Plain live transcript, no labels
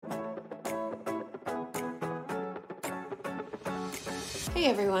Hey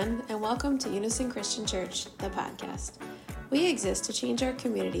everyone, and welcome to Unison Christian Church, the podcast. We exist to change our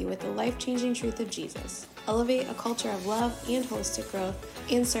community with the life-changing truth of Jesus, elevate a culture of love and holistic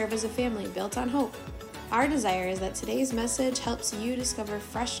growth, and serve as a family built on hope. Our desire is that today's message helps you discover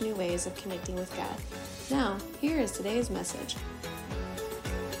fresh new ways of connecting with God. Now, here is today's message.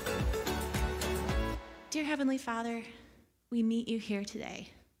 Dear Heavenly Father, we meet you here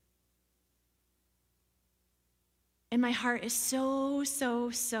today. And my heart is so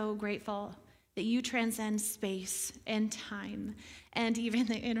grateful that you transcend space and time and even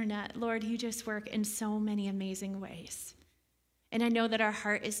the internet. Lord, you just work in so many amazing ways. And I know that our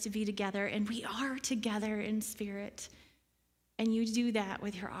heart is to be together, and we are together in spirit. And you do that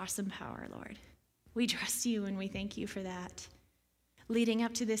with your awesome power, Lord. We trust you and we thank you for that. Leading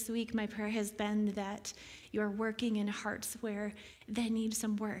up to this week, my prayer has been that you're working in hearts where they need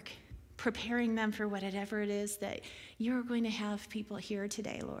some work, preparing them for whatever it is that you're going to have people hear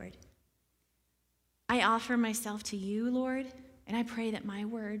today, Lord. I offer myself to you, Lord, and I pray that my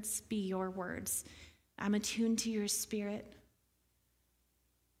words be your words. I'm attuned to your spirit,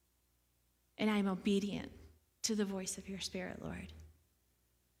 and I'm obedient to the voice of your spirit, Lord.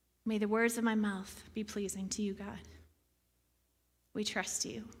 May the words of my mouth be pleasing to you, God. We trust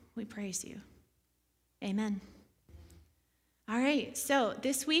you. We praise you. Amen. All right, so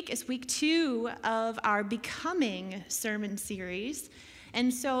this week is week 2 of our Becoming sermon series.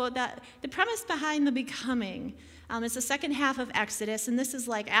 And so the premise behind the Becoming is the second half of Exodus, and this is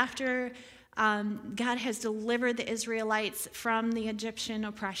like after God has delivered the Israelites from the Egyptian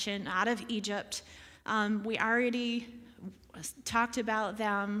oppression out of Egypt. We already talked about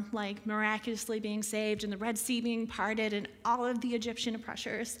them like miraculously being saved and the Red Sea being parted and all of the Egyptian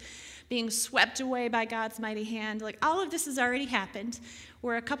oppressors being swept away by God's mighty hand. Like all of this has already happened.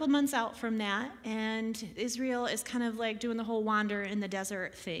 We're a couple months out from that, and Israel is kind of like doing the whole wander in the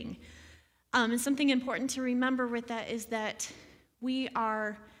desert thing. And something important to remember with that is that we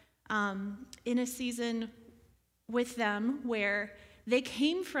are in a season with them where they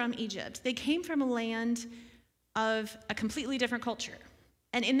came from Egypt. They came from a land of a completely different culture.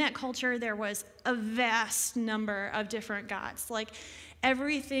 And in that culture, there was a vast number of different gods. Like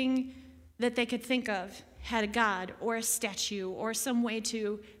everything that they could think of had a god or a statue or some way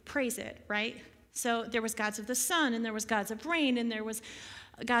to praise it, right? So there was gods of the sun, and there was gods of rain, and there was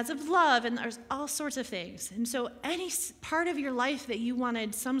gods of love, and there's all sorts of things. And so any part of your life that you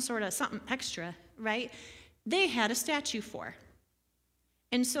wanted some sort of something extra, right, they had a statue for.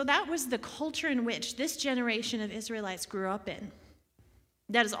 And so that was the culture in which this generation of Israelites grew up in.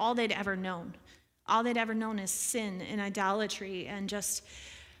 That is all they'd ever known. All they'd ever known is sin and idolatry and just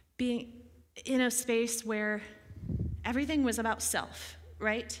being in a space where everything was about self,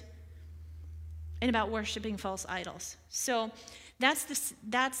 right? And about worshiping false idols. So that's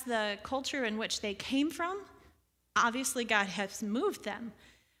the culture in which they came from. Obviously, God has moved them,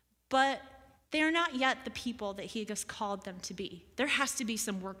 but they're not yet the people that he has called them to be. There has to be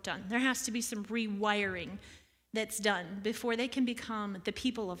some work done. There has to be some rewiring that's done before they can become the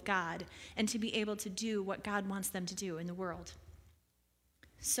people of God and to be able to do what God wants them to do in the world.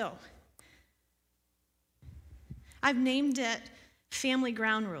 So, I've named it Family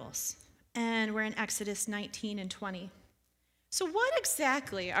Ground Rules, and we're in Exodus 19 and 20. So what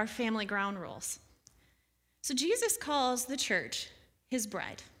exactly are family ground rules? So Jesus calls the church his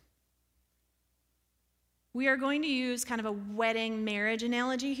bride. We are going to use kind of a wedding marriage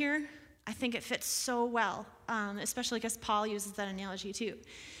analogy here. I think it fits so well, especially because Paul uses that analogy too.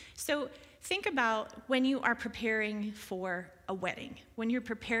 So think about when you are preparing for a wedding, when you're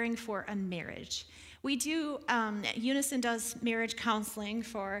preparing for a marriage. We do, Unison does marriage counseling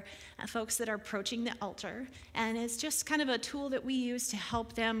for folks that are approaching the altar, and it's just kind of a tool that we use to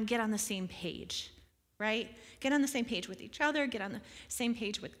help them get on the same page, right? Get on the same page with each other, get on the same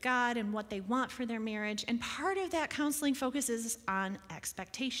page with God and what they want for their marriage. And part of that counseling focuses on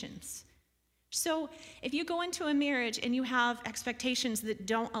expectations. So if you go into a marriage and you have expectations that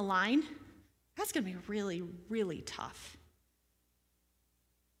don't align, that's going to be really, really tough.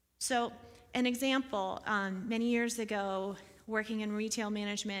 So an example, many years ago, working in retail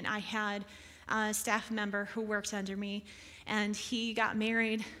management, I had a staff member who worked under me, and he got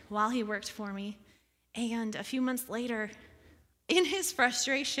married while he worked for me. And a few months later, in his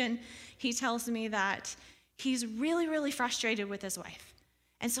frustration, he tells me that he's really, really frustrated with his wife.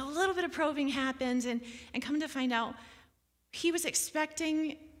 And so a little bit of probing happened, and come to find out, he was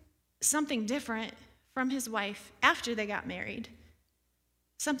expecting something different from his wife after they got married.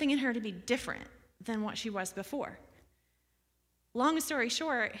 Something in her to be different than what she was before. Long story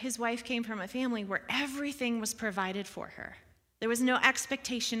short, his wife came from a family where everything was provided for her. There was no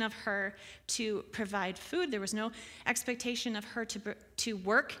expectation of her to provide food. There was no expectation of her to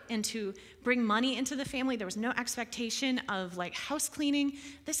work and to bring money into the family. There was no expectation of like house cleaning.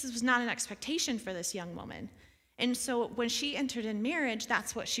 This was not an expectation for this young woman. And so when she entered in marriage,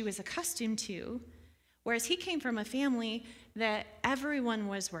 that's what she was accustomed to. Whereas he came from a family that everyone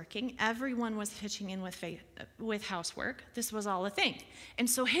was working, everyone was pitching in with housework. This was all a thing. And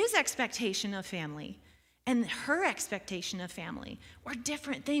so his expectation of family and her expectation of family were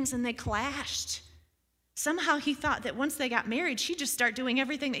different things, and they clashed. Somehow he thought that once they got married, she'd just start doing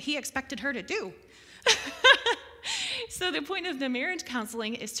everything that he expected her to do. So the point of the marriage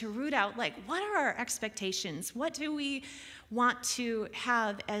counseling is to root out, like, what are our expectations? What do we want to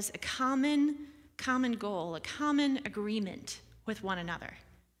have as a common goal, a common agreement with one another?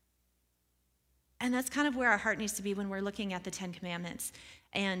 And that's kind of where our heart needs to be when we're looking at the Ten Commandments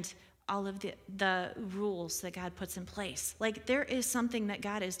and all of the rules that God puts in place. Like, there is something that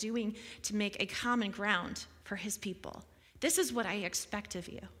God is doing to make a common ground for his people. This is what I expect of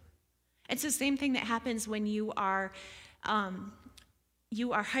you. It's the same thing that happens when you are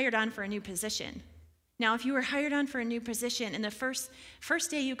hired on for a new position. Now, if you were hired on for a new position and the first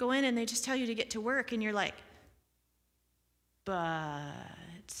day you go in and they just tell you to get to work and you're like, but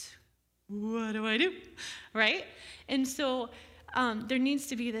what do I do? Right? And so there needs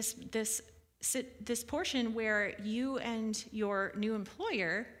to be this portion where you and your new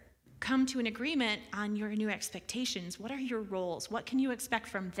employer come to an agreement on your new expectations. What are your roles? What can you expect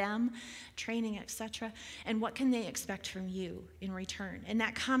from them, training, etc., and what can they expect from you in return? And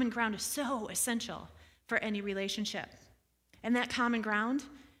that common ground is so essential for any relationship. And that common ground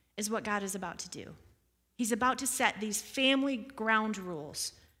is what God is about to do. He's about to set these family ground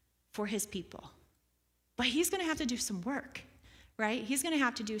rules for his people. But he's going to have to do some work, right? He's going to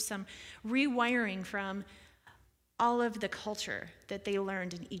have to do some rewiring from all of the culture that they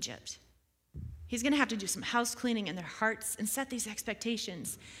learned in Egypt. He's going to have to do some house cleaning in their hearts and set these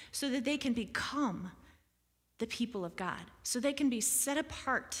expectations so that they can become the people of God, so they can be set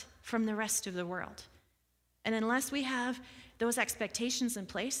apart from the rest of the world. And unless we have those expectations in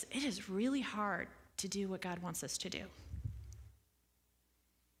place, it is really hard to do what God wants us to do.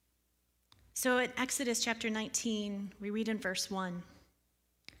 So in Exodus chapter 19, we read in verse 1,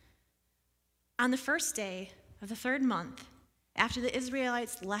 on the first day of the third month, after the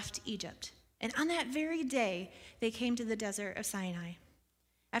Israelites left Egypt, and on that very day they came to the desert of Sinai.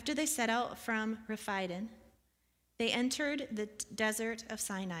 After they set out from Rephidim, they entered the desert of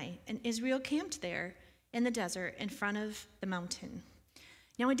Sinai, and Israel camped there in the desert in front of the mountain.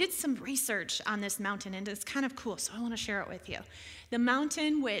 Now, I did some research on this mountain, and it's kind of cool, so I want to share it with you. The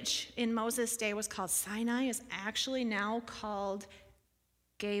mountain, which in Moses' day was called Sinai, is actually now called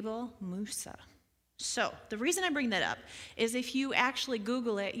Jabal Musa. So the reason I bring that up is if you actually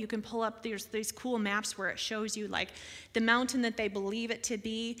Google it, you can pull up, there's these cool maps where it shows you like the mountain that they believe it to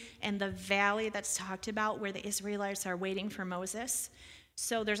be and the valley that's talked about where the Israelites are waiting for Moses.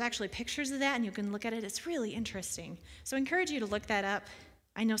 So there's actually pictures of that, and you can look at it. It's really interesting. So I encourage you to look that up.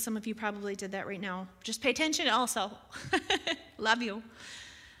 I know some of you probably did that right now. Just pay attention also. Love you.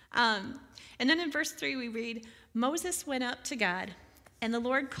 And then in verse 3 we read, Moses went up to God, and the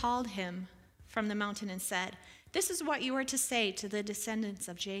Lord called him from the mountain and said, this is what you are to say to the descendants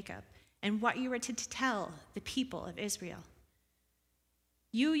of Jacob, and what you are to tell the people of Israel.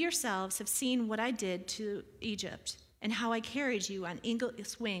 You yourselves have seen what I did to Egypt, and how I carried you on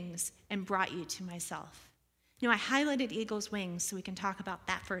eagle's wings and brought you to myself. Now, I highlighted eagle's wings so we can talk about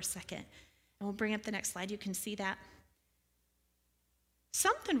that for a second. And we'll bring up the next slide. You can see that.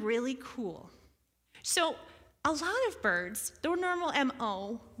 Something really cool. So a lot of birds, their normal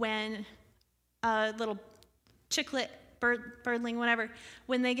MO when a little chicklet, birdling, whatever,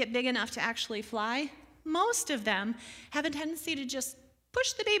 when they get big enough to actually fly, most of them have a tendency to just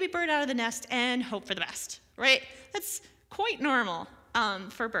push the baby bird out of the nest and hope for the best, right? That's quite normal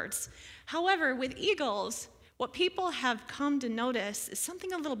for birds. However, with eagles, what people have come to notice is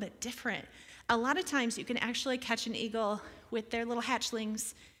something a little bit different. A lot of times you can actually catch an eagle with their little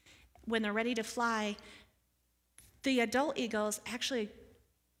hatchlings when they're ready to fly. The adult eagles actually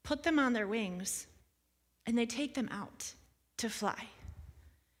put them on their wings and they take them out to fly.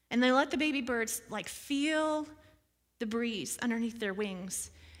 And they let the baby birds like feel the breeze underneath their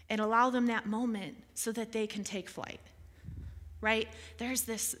wings and allow them that moment so that they can take flight, right? There's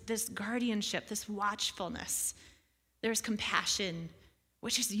this guardianship, this watchfulness. There's compassion,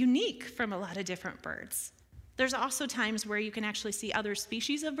 which is unique from a lot of different birds. There's also times where you can actually see other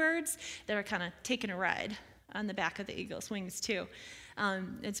species of birds that are kind of taking a ride on the back of the eagle's wings too.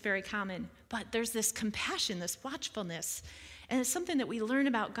 It's very common. But there's this compassion, this watchfulness. And it's something that we learn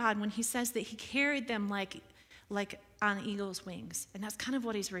about God when he says that he carried them like on eagle's wings. And that's kind of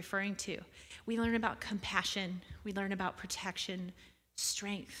what he's referring to. We learn about compassion. We learn about protection,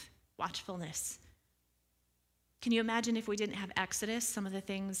 strength, watchfulness. Can you imagine if we didn't have Exodus, some of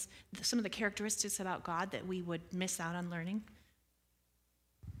the characteristics about God that we would miss out on learning?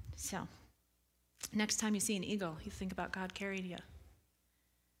 So, next time you see an eagle, you think about God carrying you.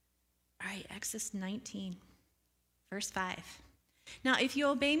 All right, Exodus 19, verse 5. Now, if you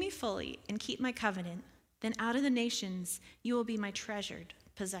obey me fully and keep my covenant, then out of the nations you will be my treasured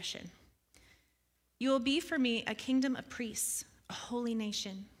possession. You will be for me a kingdom of priests, a holy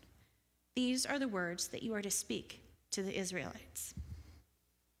nation. These are the words that you are to speak to the Israelites.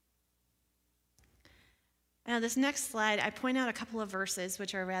 Now, this next slide, I point out a couple of verses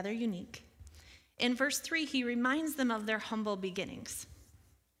which are rather unique. In verse 3, he reminds them of their humble beginnings,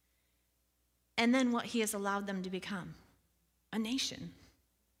 and then what he has allowed them to become, a nation.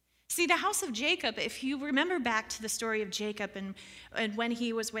 See, the house of Jacob, if you remember back to the story of Jacob and when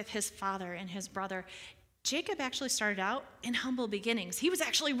he was with his father and his brother, Jacob actually started out in humble beginnings. He was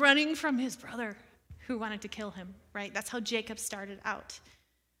actually running from his brother who wanted to kill him, right? That's how Jacob started out,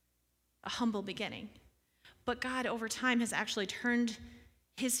 a humble beginning. But God, over time, has actually turned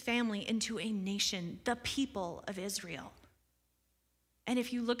his family into a nation, the people of Israel. And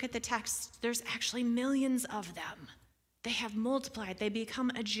if you look at the text, there's actually millions of them. They have multiplied. They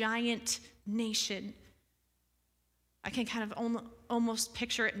become a giant nation. I can kind of almost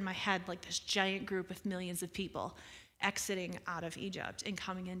picture it in my head, like this giant group of millions of people exiting out of Egypt and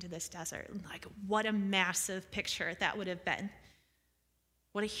coming into this desert. Like, what a massive picture that would have been.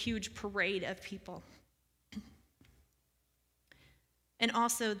 What a huge parade of people. And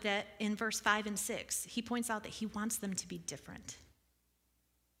also that in verse 5 and 6, he points out that he wants them to be different.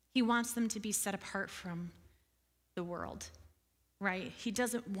 He wants them to be set apart from the world, right? He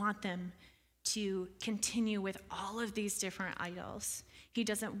doesn't want them to continue with all of these different idols. He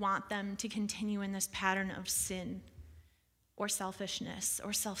doesn't want them to continue in this pattern of sin or selfishness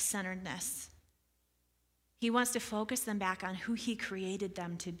or self-centeredness. He wants to focus them back on who he created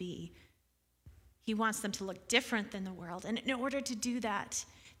them to be. He wants them to look different than the world. And in order to do that,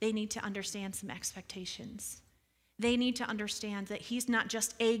 they need to understand some expectations. They need to understand that he's not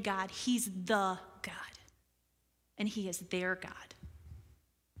just a God, he's the God. And he is their God.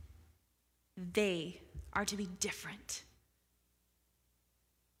 They are to be different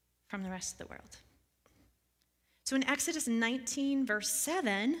from the rest of the world. So in Exodus 19, verse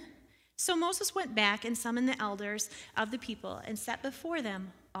 7, so Moses went back and summoned the elders of the people and set before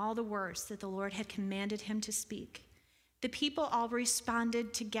them all the words that the Lord had commanded him to speak. The people all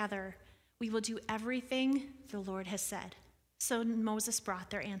responded together, "We will do everything the Lord has said." So Moses brought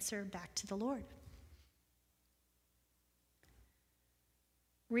their answer back to the Lord.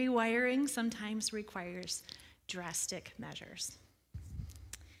 Rewiring sometimes requires drastic measures.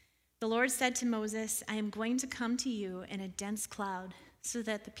 The Lord said to Moses, "I am going to come to you in a dense cloud so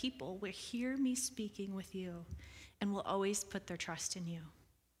that the people will hear me speaking with you and will always put their trust in you."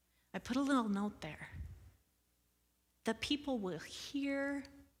 I put a little note there. The people will hear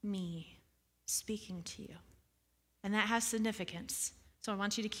me speaking to you. And that has significance. So I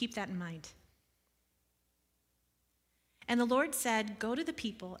want you to keep that in mind. And the Lord said, "Go to the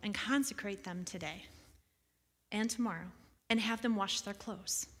people and consecrate them today and tomorrow and have them wash their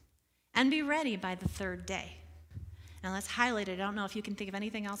clothes and be ready by the third day." Now let's highlight it. I don't know if you can think of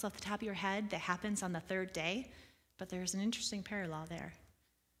anything else off the top of your head that happens on the third day, but there's an interesting parallel there.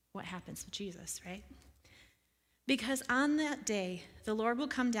 What happens with Jesus, right? Because on that day, the Lord will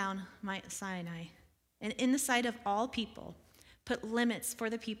come down Mount Sinai and in the sight of all people, put limits for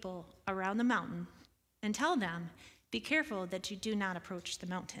the people around the mountain and tell them, "Be careful that you do not approach the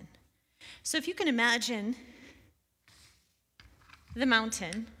mountain." So if you can imagine the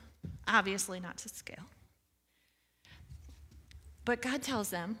mountain, obviously not to scale, but God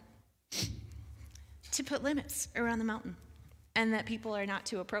tells them to put limits around the mountain and that people are not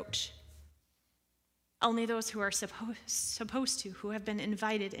to approach. Only those who are supposed to, who have been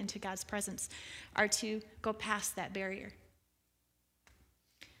invited into God's presence, are to go past that barrier.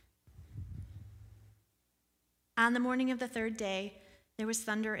 On the morning of the third day, there was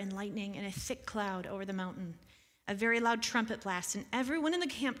thunder and lightning and a thick cloud over the mountain, a very loud trumpet blast, and everyone in the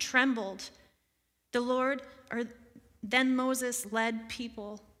camp trembled. Then Moses led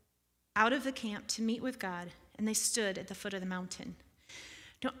people out of the camp to meet with God, and they stood at the foot of the mountain.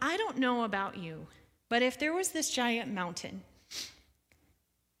 Now, I don't know about you, but if there was this giant mountain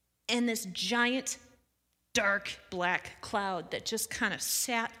and this giant dark black cloud that just kind of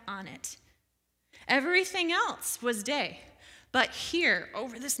sat on it, everything else was day. But here,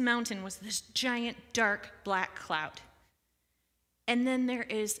 over this mountain, was this giant, dark, black cloud. And then there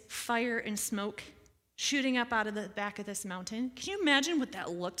is fire and smoke shooting up out of the back of this mountain. Can you imagine what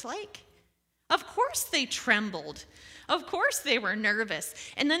that looked like? Of course they trembled. Of course they were nervous.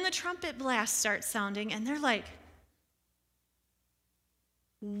 And then the trumpet blast starts sounding, and they're like,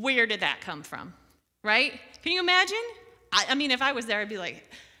 where did that come from? Right? Can you imagine? I mean, if I was there, I'd be like,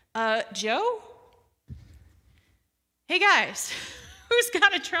 Joe? Hey guys, who's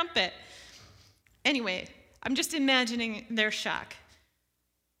got a trumpet? Anyway, I'm just imagining their shock.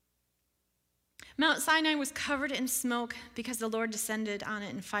 Mount Sinai was covered in smoke because the Lord descended on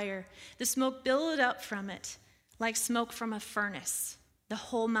it in fire. The smoke billowed up from it like smoke from a furnace. The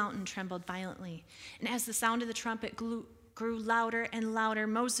whole mountain trembled violently. And as the sound of the trumpet grew louder and louder,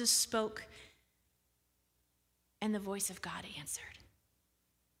 Moses spoke, and the voice of God answered.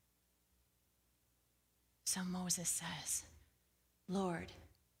 So Moses says, Lord,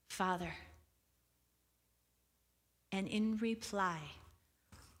 Father. And in reply,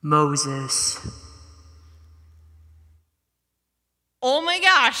 Moses. Oh my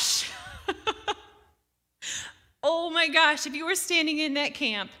gosh. Oh my gosh, if you were standing in that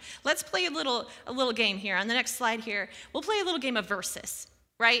camp, let's play a little game here. On the next slide here, we'll play a little game of verses,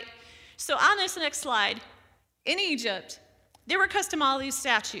 right? So on this next slide, in Egypt, they were custom all these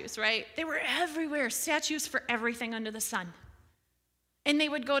statues, right? They were everywhere, statues for everything under the sun. And they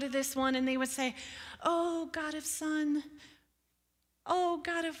would go to this one and they would say, oh, God of sun, oh,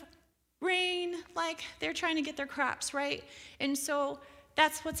 God of rain, like they're trying to get their crops, right? And so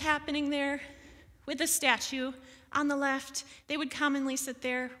that's what's happening there with the statue on the left. They would commonly sit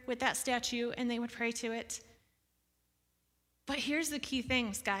there with that statue and they would pray to it. But here's the key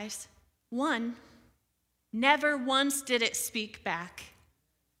things, guys. One, never once did it speak back.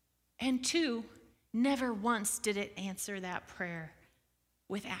 And two, never once did it answer that prayer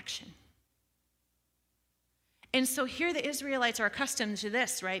with action. And so here the Israelites are accustomed to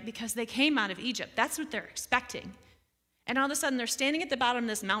this, right? Because they came out of Egypt. That's what they're expecting. And all of a sudden they're standing at the bottom of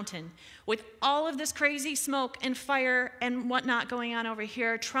this mountain with all of this crazy smoke and fire and whatnot going on over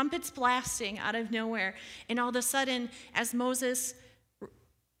here, trumpets blasting out of nowhere. And all of a sudden, as Moses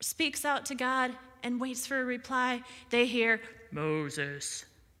speaks out to God and waits for a reply, they hear, Moses.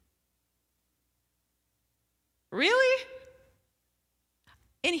 Really?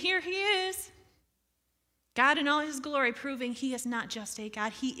 And here he is, God in all his glory, proving he is not just a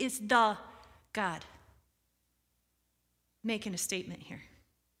God, he is the God. Making a statement here.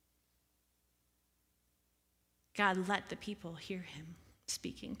 God let the people hear him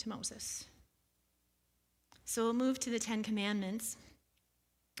speaking to Moses. So we'll move to the 10 Commandments.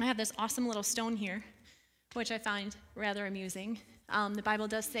 I have this awesome little stone here, which I find rather amusing. The Bible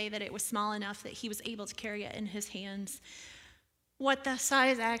does say that it was small enough that he was able to carry it in his hands. What the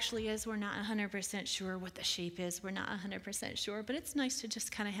size actually is, we're not 100% sure. What the shape is, we're not 100% sure. But it's nice to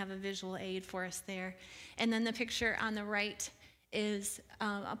just kind of have a visual aid for us there. And then the picture on the right is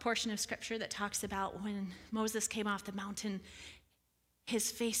a portion of scripture that talks about when Moses came off the mountain, his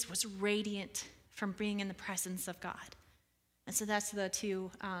face was radiant from being in the presence of God. And so that's the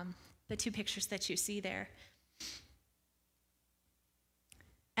two pictures that you see there.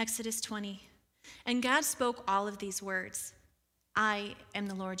 Exodus 20. And God spoke all of these words. I am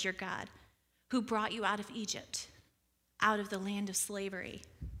the Lord your God, who brought you out of Egypt, out of the land of slavery.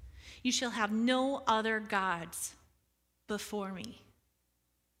 You shall have no other gods before me.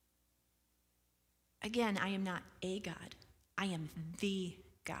 Again, I am not a God. I am the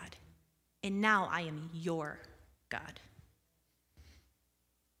God. And now I am your God.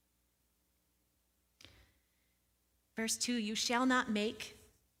 Verse 2, you shall not make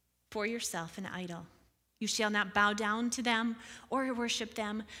for yourself an idol. You shall not bow down to them or worship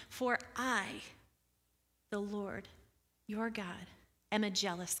them, for I, the Lord, your God, am a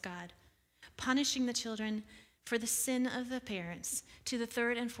jealous God, punishing the children for the sin of the parents to the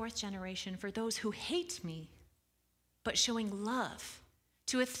 3rd and 4th generation for those who hate me, but showing love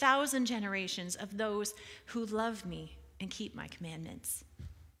to 1,000 generations of those who love me and keep my commandments.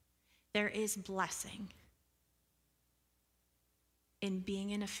 There is blessing in being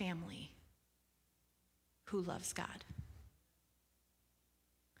in a family who loves God.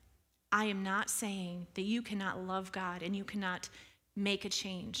 I am not saying that you cannot love God and you cannot make a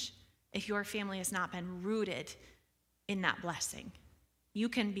change if your family has not been rooted in that blessing. You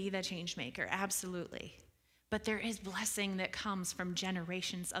can be the change maker, absolutely. But there is blessing that comes from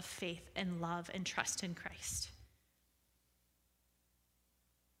generations of faith and love and trust in Christ.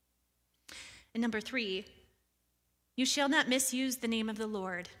 And number 3, you shall not misuse the name of the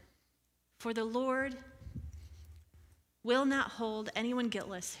Lord, for the Lord will not hold anyone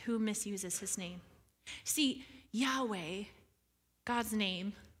guiltless who misuses his name. See, Yahweh, God's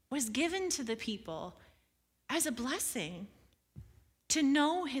name, was given to the people as a blessing. To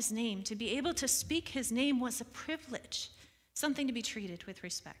know his name, to be able to speak his name was a privilege, something to be treated with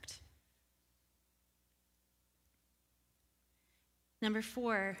respect. Number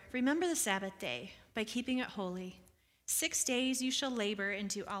 4, remember the Sabbath day by keeping it holy. 6 days you shall labor and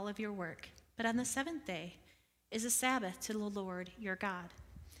do all of your work, but on the 7th day is a Sabbath to the Lord your God.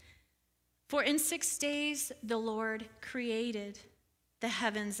 For in 6 days the Lord created the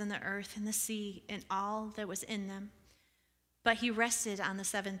heavens and the earth and the sea and all that was in them, but he rested on the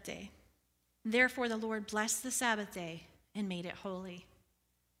 7th day. Therefore the Lord blessed the Sabbath day and made it holy.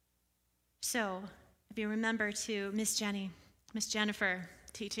 So, if you remember to Miss Jennifer,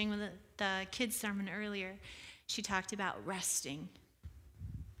 teaching the kids' sermon earlier, she talked about resting.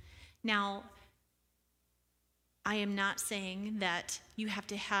 Now, I am not saying that you have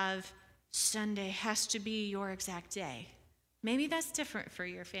to have Sunday has to be your exact day. Maybe that's different for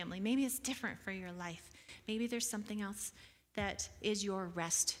your family. Maybe it's different for your life. Maybe there's something else that is your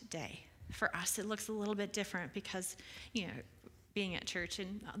rest day. For us, it looks a little bit different because, being at church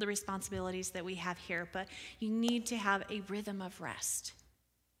and the responsibilities that we have here, but you need to have a rhythm of rest.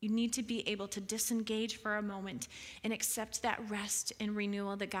 You need to be able to disengage for a moment and accept that rest and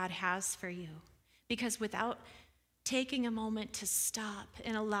renewal that God has for you. Because without taking a moment to stop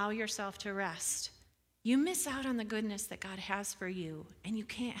and allow yourself to rest, you miss out on the goodness that God has for you, and you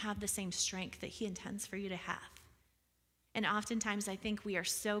can't have the same strength that he intends for you to have. And oftentimes I think we are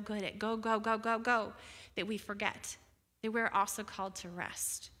so good at go, go, go, go, go, that we forget that we're also called to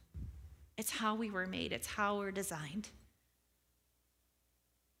rest. It's how we were made. It's how we're designed.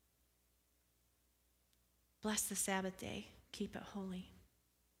 Bless the Sabbath day. Keep it holy.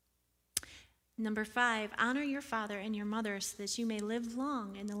 Number 5, honor your father and your mother so that you may live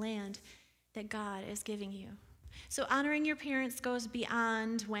long in the land that God is giving you. So honoring your parents goes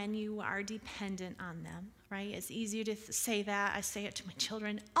beyond when you are dependent on them, right? It's easier to say that. I say it to my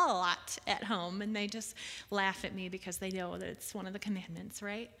children a lot at home, and they just laugh at me because they know that it's one of the commandments,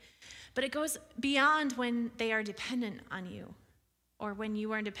 right? But it goes beyond when they are dependent on you or when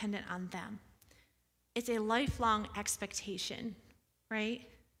you are dependent on them. It's a lifelong expectation, right,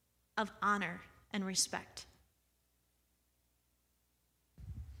 of honor and respect.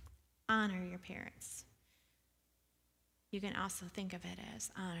 Honor your parents. You can also think of it as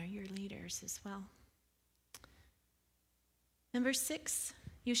honor your leaders as well. Number 6,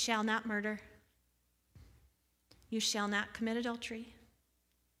 you shall not murder. You shall not commit adultery.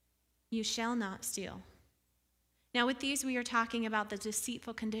 You shall not steal. Now with these, we are talking about the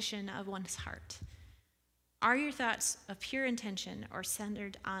deceitful condition of one's heart. Are your thoughts of pure intention or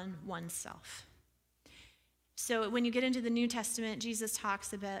centered on oneself? So when you get into the New Testament, Jesus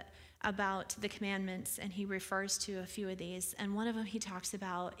talks a bit about the commandments, and he refers to a few of these. And one of them he talks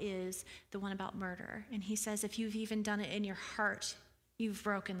about is the one about murder. And he says, if you've even done it in your heart, you've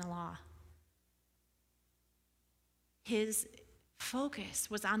broken the law. His focus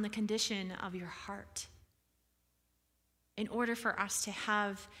was on the condition of your heart. In order for us to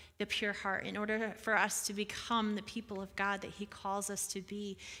have the pure heart, in order for us to become the people of God that he calls us to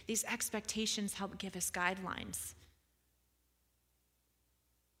be, these expectations help give us guidelines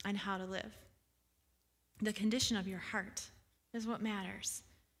on how to live. The condition of your heart is what matters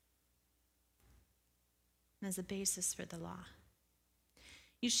and is the basis for the law.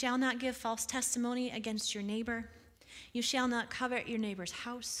 You shall not give false testimony against your neighbor. You shall not covet your neighbor's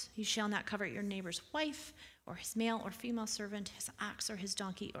house. You shall not covet your neighbor's wife or his male or female servant, his ox or his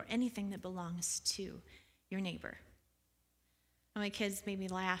donkey, or anything that belongs to your neighbor. My kids made me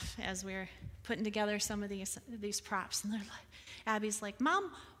laugh as we were putting together some of these props, and Abby's like,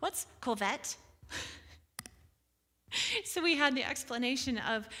 Mom, what's covet? So we had the explanation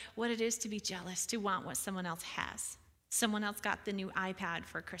of what it is to be jealous, to want what someone else has. Someone else got the new iPad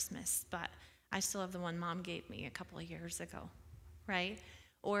for Christmas, but I still have the one Mom gave me a couple of years ago, right?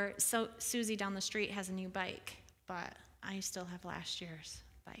 Or so Susie down the street has a new bike, but I still have last year's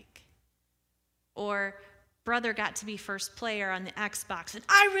bike. Or brother got to be first player on the Xbox, and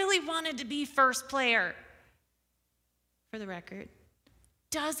I really wanted to be first player. For the record,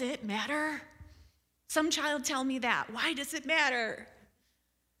 does it matter? Some child tell me that. Why does it matter?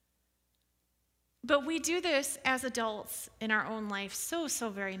 But we do this as adults in our own life so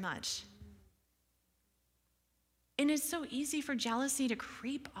very much. And it's so easy for jealousy to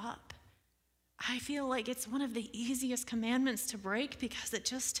creep up. I feel like it's one of the easiest commandments to break because it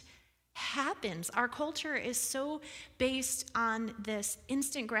just happens. Our culture is so based on this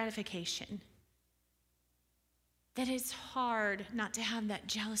instant gratification. that it's hard not to have that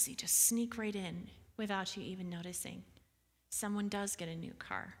jealousy just sneak right in without you even noticing. Someone does get a new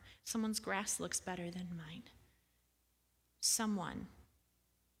car. Someone's grass looks better than mine. Someone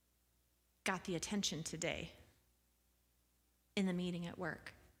got the attention today in the meeting at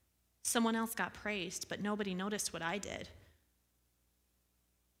work. Someone else got praised, but nobody noticed what I did.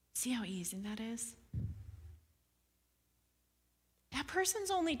 See how easy that is? That person's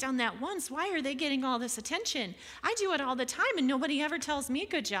only done that once. Why are they getting all this attention? I do it all the time and nobody ever tells me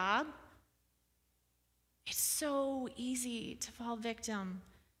good job. It's so easy to fall victim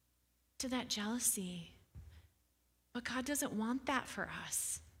to that jealousy. But God doesn't want that for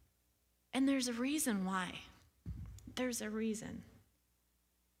us. And there's a reason why. There's a reason.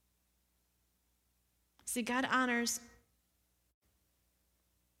 See, God honors.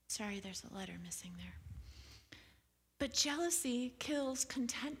 Sorry, there's a letter missing there. But jealousy kills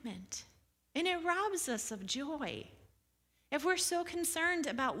contentment, and it robs us of joy. If we're so concerned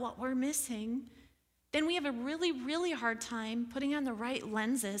about what we're missing, then we have a really, really hard time putting on the right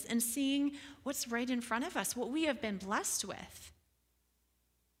lenses and seeing what's right in front of us, what we have been blessed with.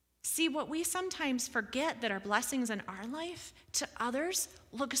 See, what we sometimes forget that our blessings in our life to others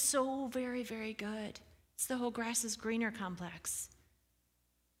look so very, very good. It's the whole grass is greener complex.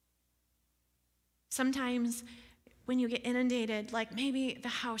 Sometimes when you get inundated, like maybe the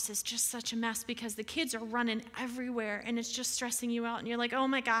house is just such a mess because the kids are running everywhere and it's just stressing you out and you're like, oh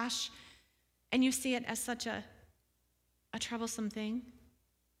my gosh, and you see it as such a troublesome thing.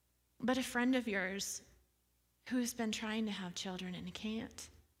 But a friend of yours who's been trying to have children and can't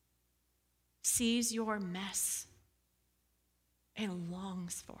sees your mess and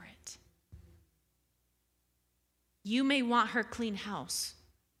longs for it. You may want her clean house,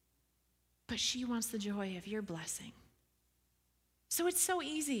 but she wants the joy of your blessing. So it's so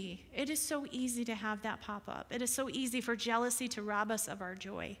easy. It is so easy to have that pop up. It is so easy for jealousy to rob us of our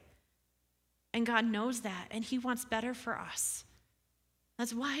joy. And God knows that, and he wants better for us.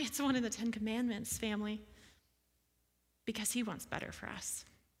 That's why it's one of the 10 Commandments, family, because he wants better for us.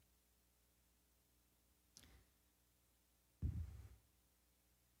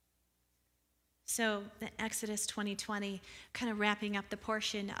 So the Exodus 20:20, kind of wrapping up the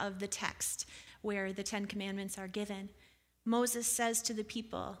portion of the text where the 10 Commandments are given. Moses says to the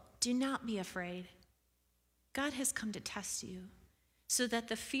people, do not be afraid. God has come to test you so that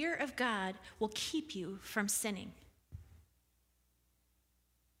the fear of God will keep you from sinning.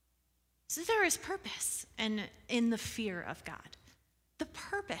 So there is purpose in the fear of God. The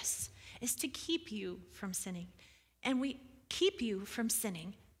purpose is to keep you from sinning. And we keep you from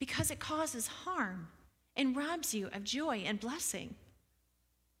sinning because it causes harm and robs you of joy and blessing.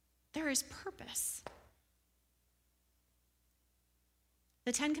 There is purpose.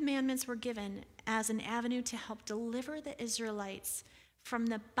 The 10 Commandments were given as an avenue to help deliver the Israelites from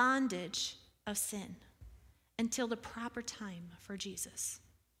the bondage of sin until the proper time for Jesus.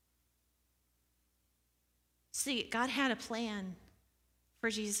 See, God had a plan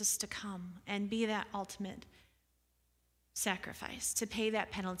for Jesus to come and be that ultimate sacrifice, to pay that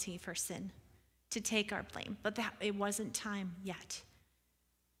penalty for sin, to take our blame, but that it wasn't time yet.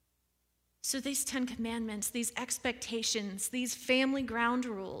 So these 10 Commandments, these expectations, these family ground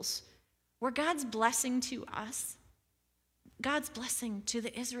rules were God's blessing to us, God's blessing to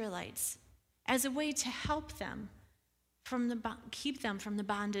the Israelites as a way to help them keep them from the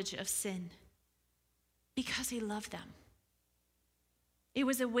bondage of sin because he loved them. It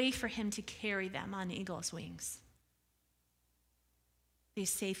was a way for him to carry them on eagle's wings.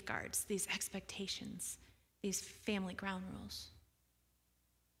 These safeguards, these expectations, these family ground rules.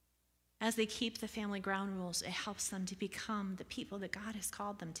 As they keep the family ground rules, it helps them to become the people that God has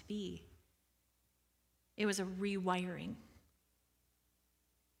called them to be. It was a rewiring.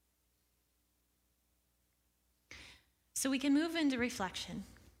 So we can move into reflection,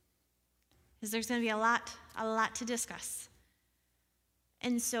 because there's going to be a lot to discuss.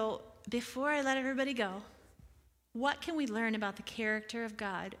 And so before I let everybody go, what can we learn about the character of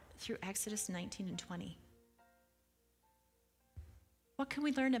God through Exodus 19 and 20? What can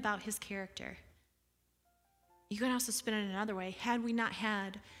we learn about his character? You can also spin it another way. Had we not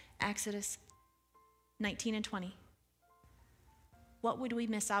had Exodus 19 and 20, what would we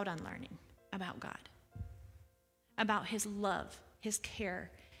miss out on learning about God? About his love, his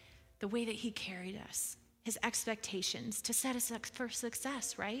care, the way that he carried us, his expectations to set us up for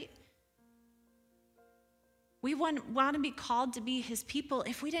success, right? We want to be called to be his people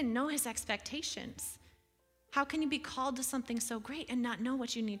if we didn't know his expectations. How can you be called to something so great and not know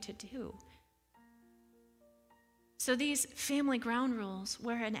what you need to do? So these family ground rules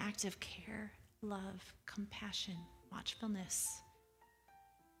were an act of care, love, compassion, watchfulness.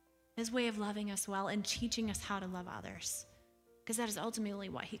 His way of loving us well and teaching us how to love others, because that is ultimately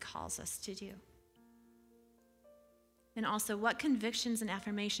what he calls us to do. And also, what convictions and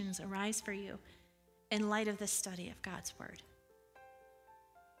affirmations arise for you in light of the study of God's word?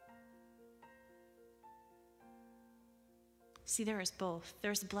 See, there is both.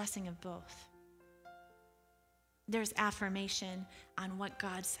 There's blessing of both. There's affirmation on what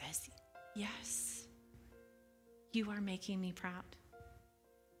God says. Yes, you are making me proud.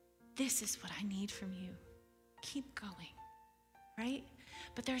 This is what I need from you. Keep going, right?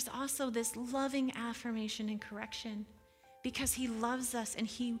 But there's also this loving affirmation and correction, because he loves us and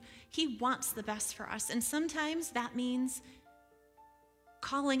he wants the best for us. And sometimes that means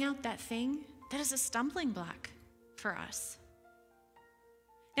calling out that thing that is a stumbling block for us.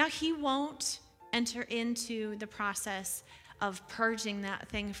 Now, he won't enter into the process of purging that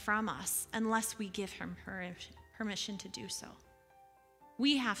thing from us unless we give him permission to do so.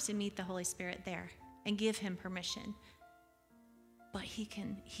 We have to meet the Holy Spirit there and give him permission. But he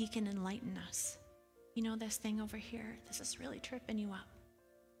can enlighten us. You know, this thing over here, this is really tripping you up.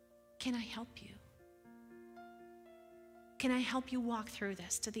 Can I help you? Can I help you walk through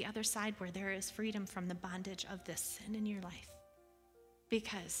this to the other side where there is freedom from the bondage of this sin in your life?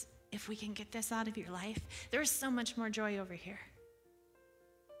 Because if we can get this out of your life, there is so much more joy over here.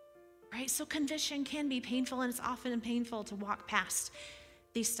 Right? So conviction can be painful, and it's often painful to walk past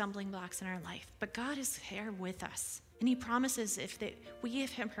these stumbling blocks in our life. But God is there with us. And he promises if we give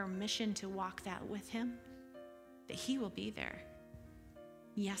him permission to walk that with him, that he will be there.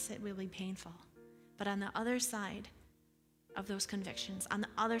 Yes, it will be painful. But on the other side of those convictions, on the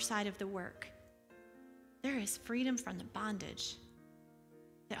other side of the work, there is freedom from the bondage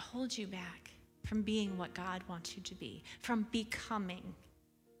that holds you back from being what God wants you to be, from becoming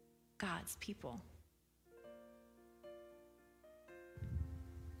God's people.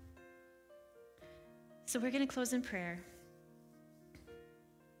 So we're going to close in prayer.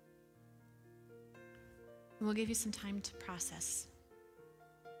 And we'll give you some time to process.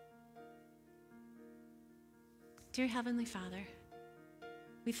 Dear Heavenly Father,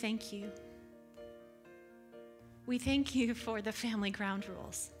 we thank you. We thank you for the family ground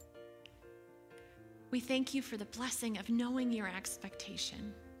rules. We thank you for the blessing of knowing your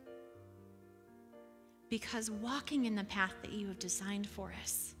expectation. Because walking in the path that you have designed for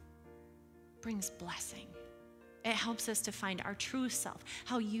us brings blessing. It helps us to find our true self,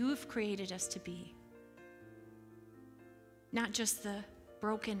 how you've created us to be. Not just the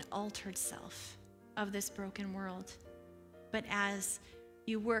broken, altered self of this broken world, but as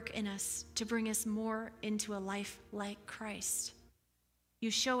you work in us to bring us more into a life like Christ.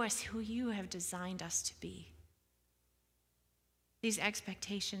 You show us who you have designed us to be. These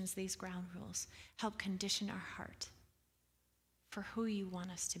expectations, these ground rules, help condition our heart for who you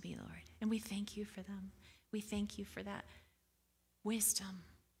want us to be, Lord. And we thank you for them. We thank you for that wisdom,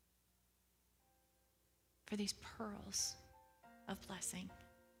 for these pearls of blessing.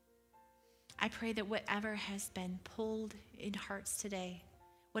 I pray that whatever has been pulled in hearts today,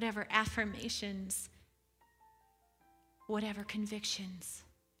 whatever affirmations, whatever convictions,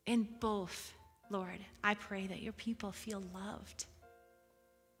 in both, Lord, I pray that your people feel loved.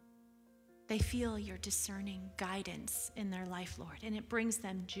 They feel your discerning guidance in their life, Lord, and it brings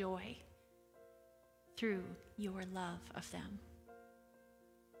them joy through your love of them.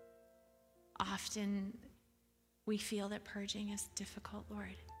 Often we feel that purging is difficult,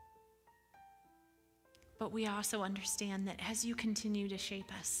 Lord. But we also understand that as you continue to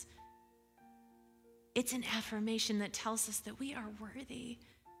shape us, it's an affirmation that tells us that we are worthy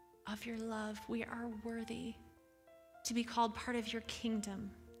of your love. We are worthy to be called part of your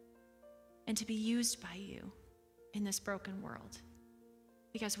kingdom and to be used by you in this broken world,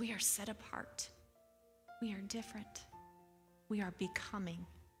 because we are set apart. We are different. We are becoming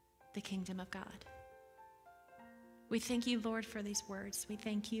the kingdom of God. We thank you, Lord, for these words. We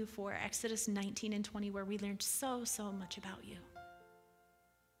thank you for Exodus 19 and 20, where we learned so much about you.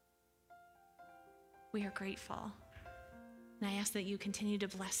 We are grateful. And I ask that you continue to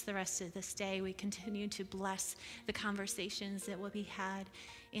bless the rest of this day. We continue to bless the conversations that will be had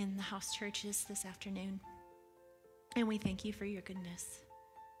in the house churches this afternoon. And we thank you for your goodness.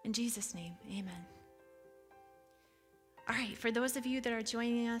 In Jesus' name, amen. All right, for those of you that are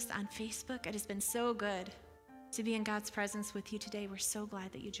joining us on Facebook, it has been so good to be in God's presence with you today. We're so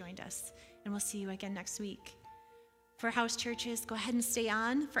glad that you joined us, and we'll see you again next week. For house churches, go ahead and stay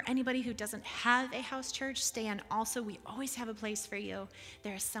on. For anybody who doesn't have a house church, stay on also. We always have a place for you.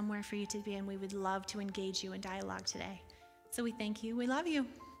 There is somewhere for you to be, and we would love to engage you in dialogue today. So we thank you. We love you.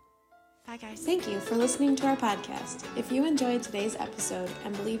 Bye, guys. Thank you for listening to our podcast. If you enjoyed today's episode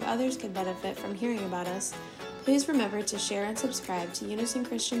and believe others could benefit from hearing about us, please remember to share and subscribe to Unison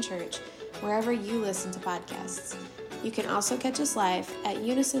Christian Church wherever you listen to podcasts. You can also catch us live at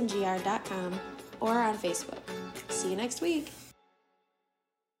unisongr.com or on Facebook. See you next week.